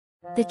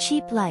The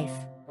Cheap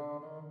Life.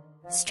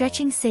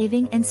 Stretching,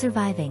 Saving, and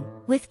Surviving,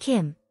 with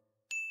Kim.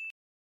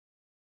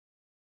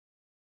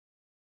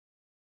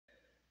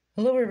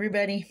 Hello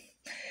everybody.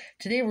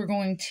 Today we're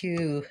going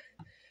to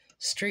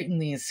straighten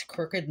these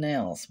crooked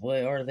nails.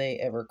 Boy, are they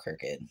ever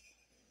crooked.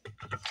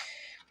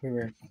 We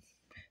were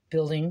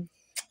building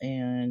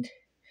and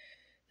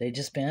they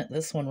just bent.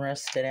 This one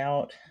rusted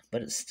out,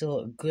 but it's still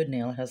a good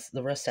nail.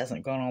 The rust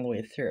hasn't gone all the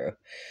way through.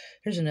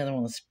 Here's another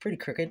one that's pretty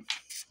crooked.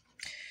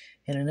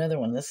 And another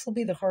one. This will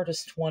be the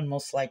hardest one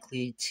most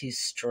likely to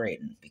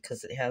straighten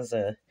because it has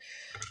a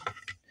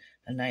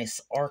nice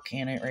arc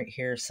in it right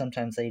here.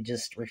 Sometimes they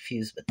just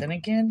refuse, but then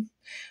again,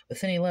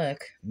 with any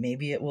luck,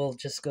 maybe it will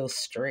just go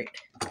straight.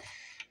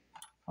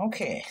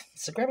 Okay,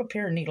 so grab a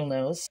pair of needle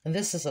nose, and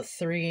this is a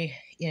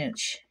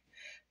 3-inch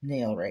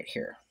nail right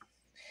here.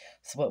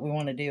 So what we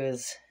want to do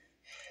is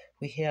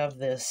we have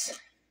this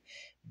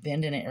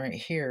bend in it right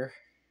here.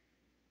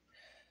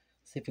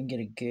 See if we can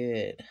get a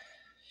good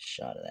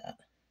shot of that.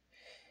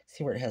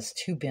 See where it has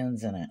 2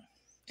 bends in it.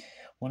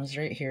 One is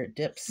right here, it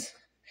dips,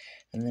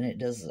 and then it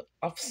does the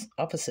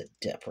opposite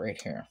dip right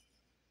here.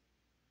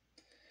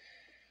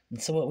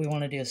 And so what we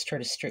want to do is try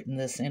to straighten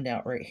this end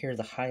out right here,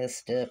 the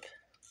highest dip,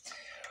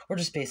 or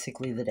just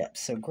basically the dip.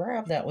 So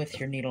grab that with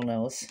your needle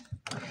nose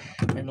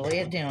and lay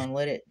it down.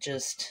 Let it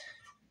just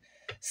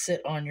sit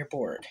on your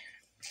board.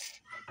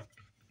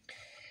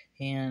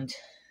 And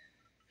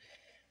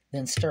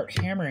then start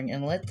hammering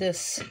and let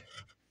this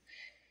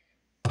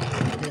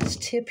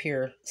tip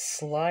here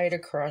slide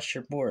across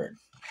your board.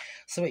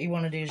 So what you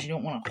want to do is you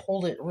don't want to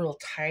hold it real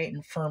tight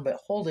and firm, but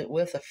hold it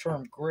with a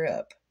firm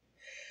grip.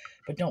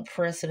 But don't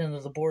press it into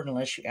the board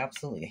unless you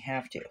absolutely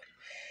have to.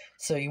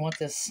 So you want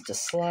this to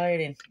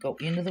slide and go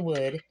into the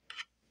wood,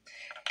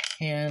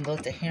 and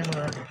let the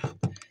hammer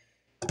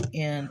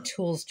and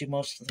tools do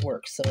most of the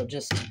work. So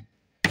just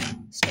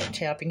start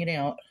tapping it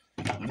out.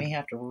 You may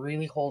have to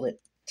really hold it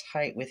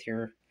tight with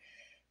your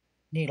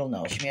needle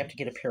nose. You may have to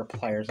get a pair of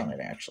pliers on it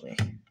actually.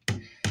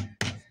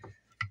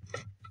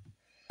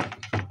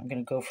 I'm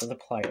going to go for the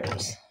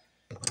pliers.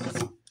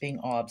 Being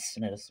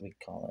obstinate, as we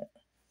call it.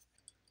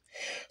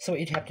 So what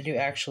you'd have to do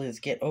actually is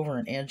get over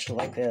an edge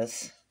like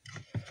this.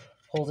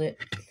 Hold it.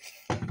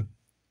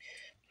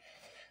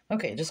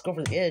 Okay, just go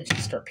over the edge and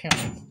start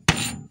pounding.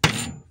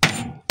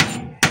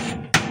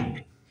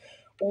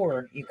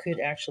 Or you could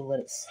actually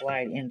let it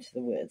slide into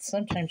the wood.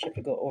 Sometimes you have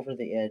to go over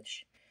the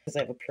edge. Because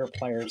I have a pair of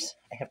pliers,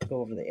 I have to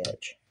go over the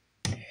edge.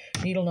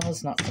 Needle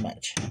nose, not so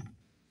much.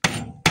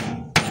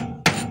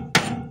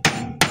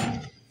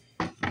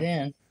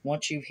 Then,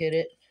 once you've hit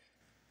it,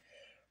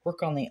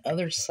 work on the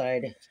other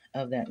side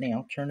of that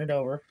nail. Turn it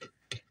over.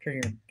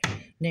 Turn your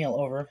nail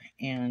over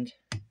and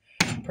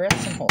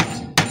press and hold.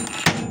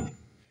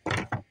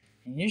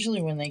 And usually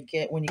when you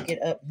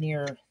get up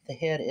near the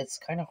head, it's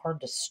kind of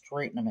hard to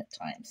straighten them at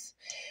times.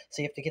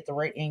 So you have to get the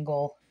right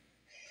angle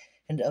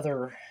and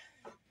other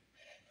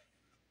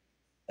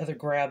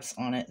grabs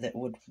on it that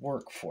would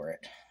work for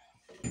it.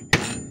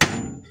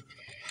 And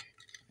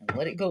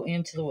let it go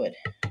into the wood.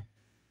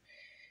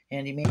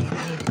 And you may need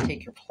to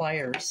take your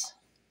pliers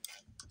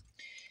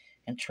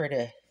and try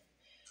to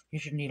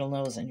use your needle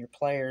nose and your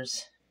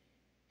pliers.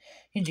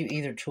 You can do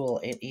either tool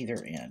at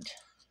either end.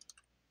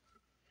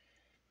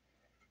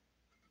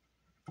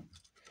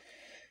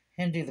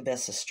 And do the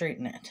best to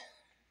straighten it.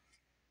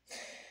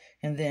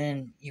 And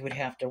then you would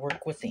have to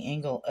work with the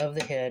angle of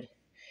the head,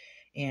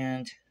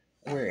 and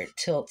where it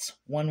tilts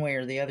one way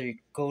or the other, you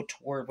go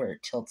toward where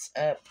it tilts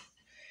up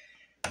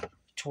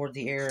toward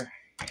the air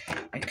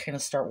and kind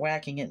of start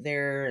whacking it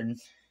there, and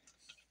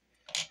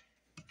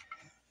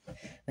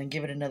then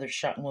give it another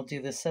shot. And we'll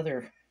do this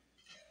other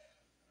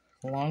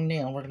long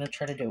nail. We're going to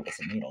try to do it with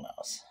a needle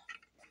nose.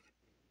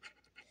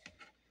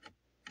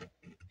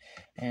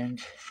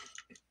 And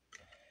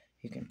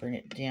you can bring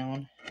it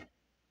down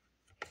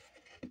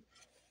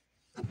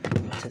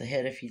to the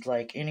head if you'd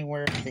like,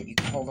 anywhere that you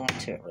can hold on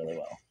to it really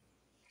well.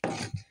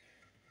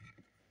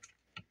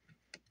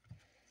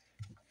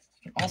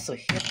 You can also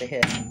hit the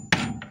head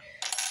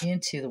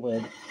into the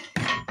wood.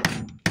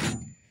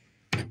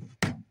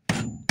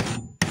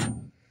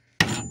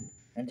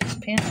 And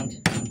just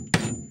pound.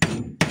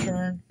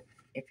 Turn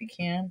if you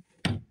can.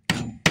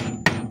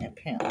 And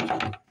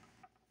pound.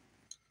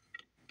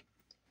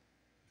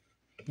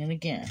 And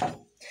again.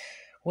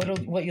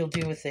 What you'll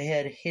do with the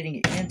head hitting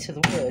it into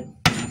the wood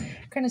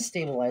kind of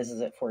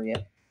stabilizes it for you.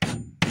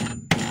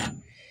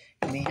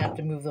 You may have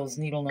to move those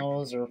needle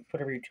nose or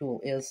whatever your tool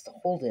is to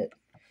hold it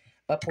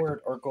upward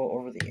or go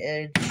over the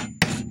edge.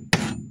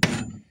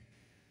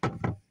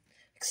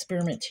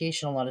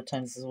 Experimentation a lot of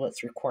times is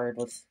what's required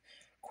with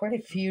quite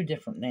a few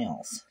different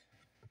nails.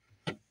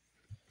 You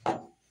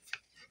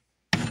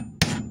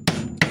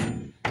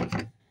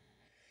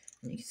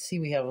can see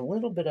we have a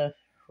little bit of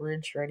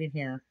ridge right in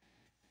here.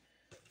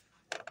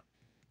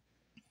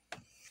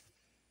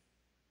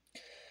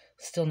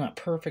 Still not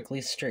perfectly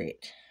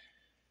straight.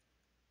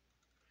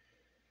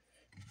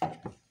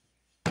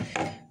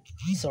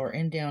 So our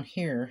end down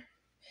here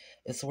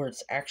is where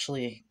it's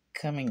actually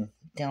coming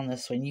down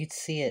this way, and you'd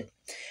see it.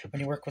 When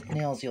you work with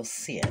nails, you'll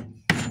see it.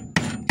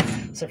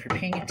 So if you're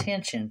paying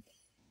attention,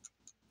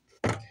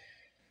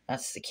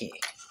 that's the key.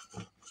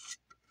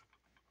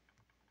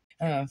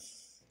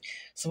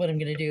 So what I'm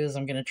going to do is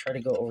I'm going to try to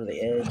go over the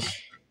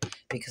edge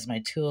because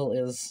my tool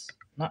is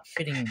not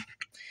fitting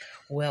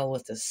well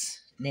with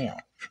this nail.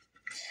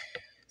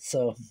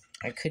 So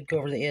I could go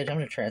over the edge. I'm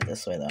going to try it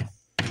this way though.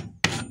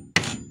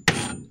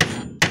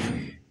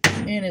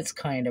 And it's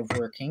kind of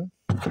working,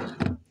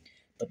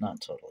 but not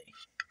totally.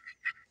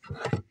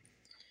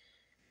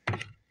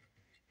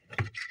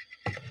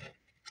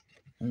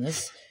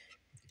 And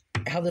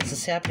how this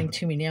is happening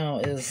to me now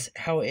is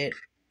how it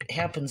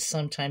happens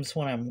sometimes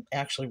when I'm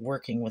actually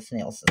working with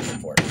nails and so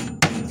forth.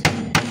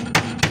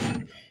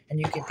 And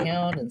you can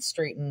pound and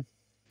straighten.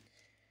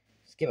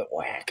 Just give it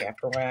whack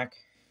after whack.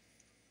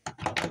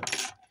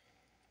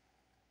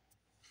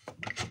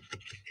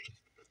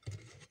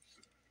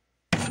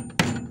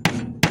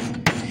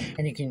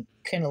 And you can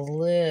kind of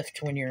lift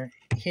when you're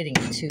hitting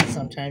it too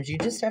sometimes. You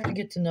just have to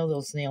get to know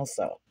those nails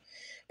though.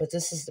 But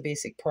this is the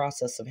basic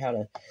process of how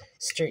to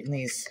straighten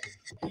these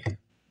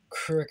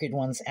crooked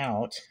ones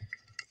out.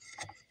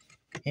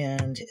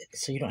 And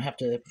so you don't have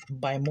to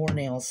buy more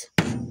nails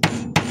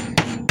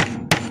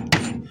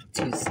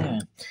too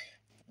soon.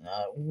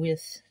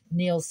 With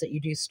nails that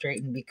you do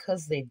straighten,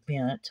 because they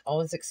bent,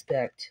 always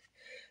expect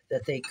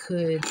that they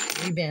could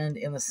rebend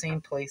in the same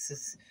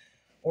places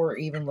or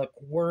even look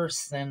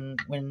worse than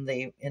when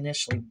they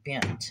initially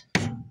bent.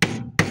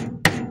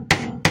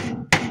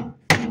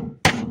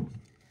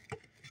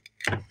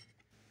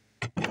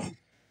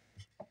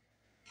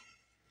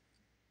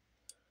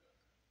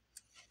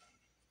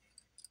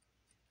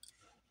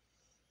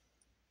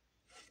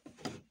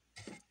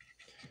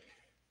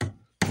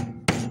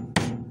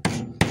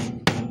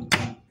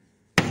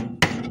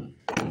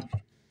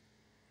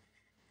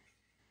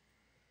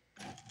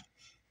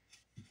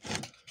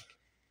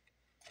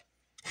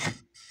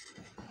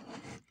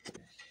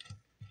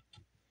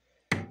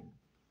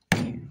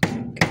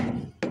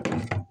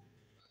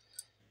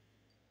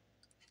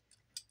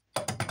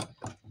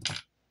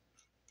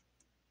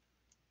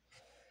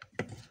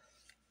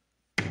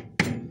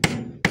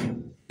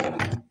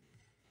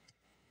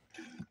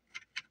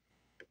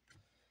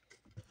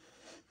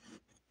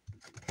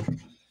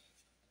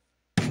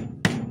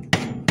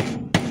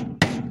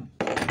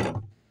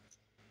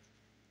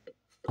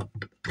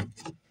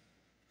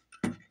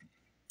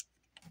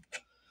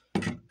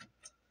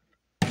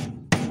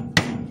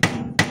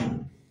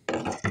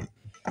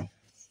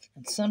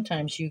 And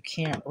sometimes you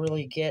can't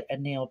really get a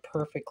nail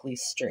perfectly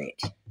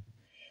straight.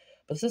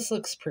 But this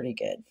looks pretty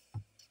good.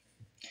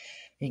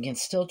 You can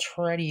still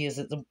try to use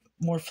it. The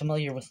more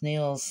familiar with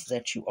nails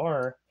that you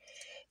are,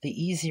 the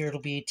easier it'll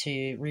be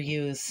to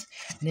reuse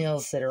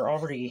nails that are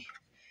already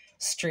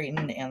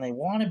straightened and they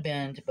want to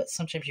bend, but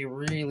sometimes you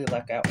really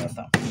luck out with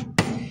them.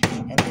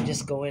 And they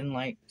just go in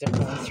like they're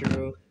going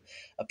through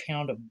a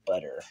pound of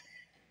butter.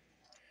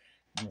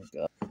 There we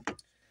go.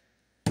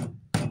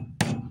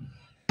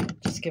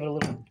 Just give it a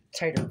little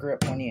tighter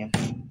grip when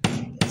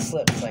it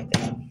slips like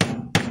that.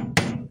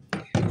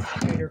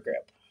 Tighter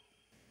grip.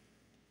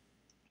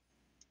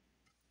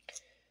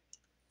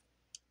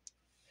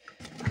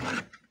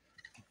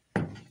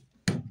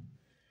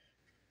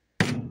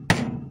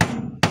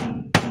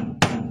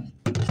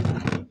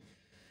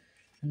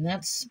 And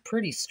that's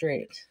pretty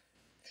straight.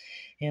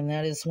 And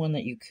that is one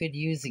that you could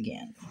use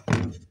again.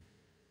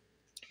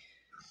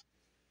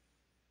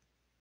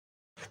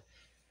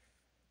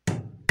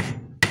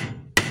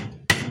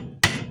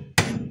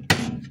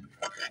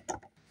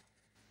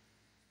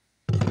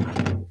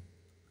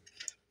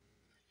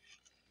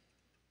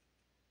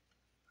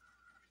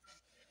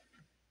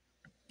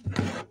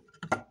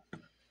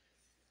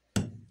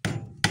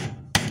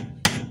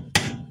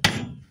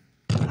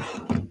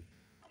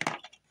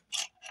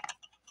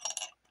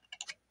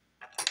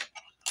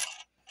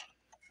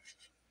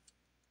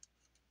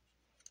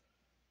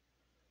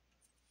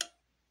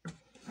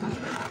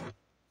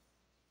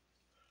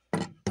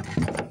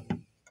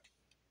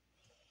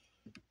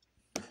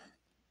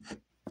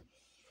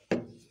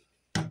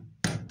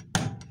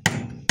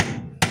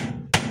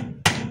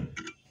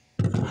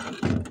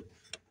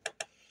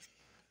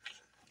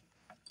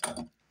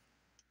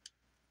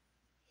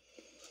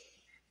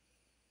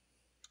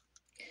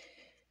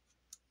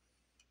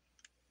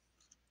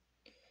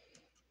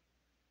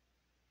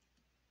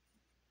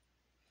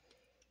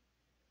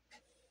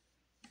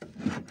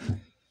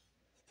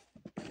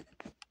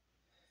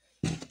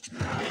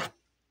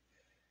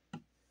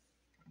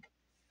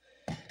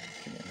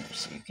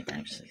 So you can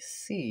actually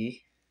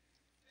see.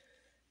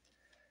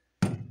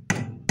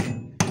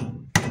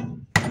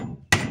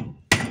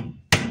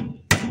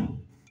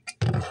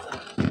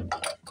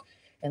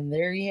 And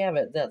there you have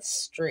it. That's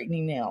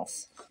straightening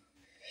nails.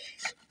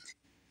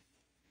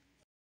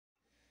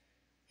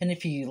 And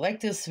if you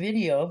like this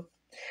video,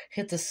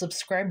 hit the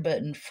subscribe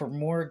button for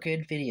more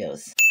good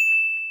videos.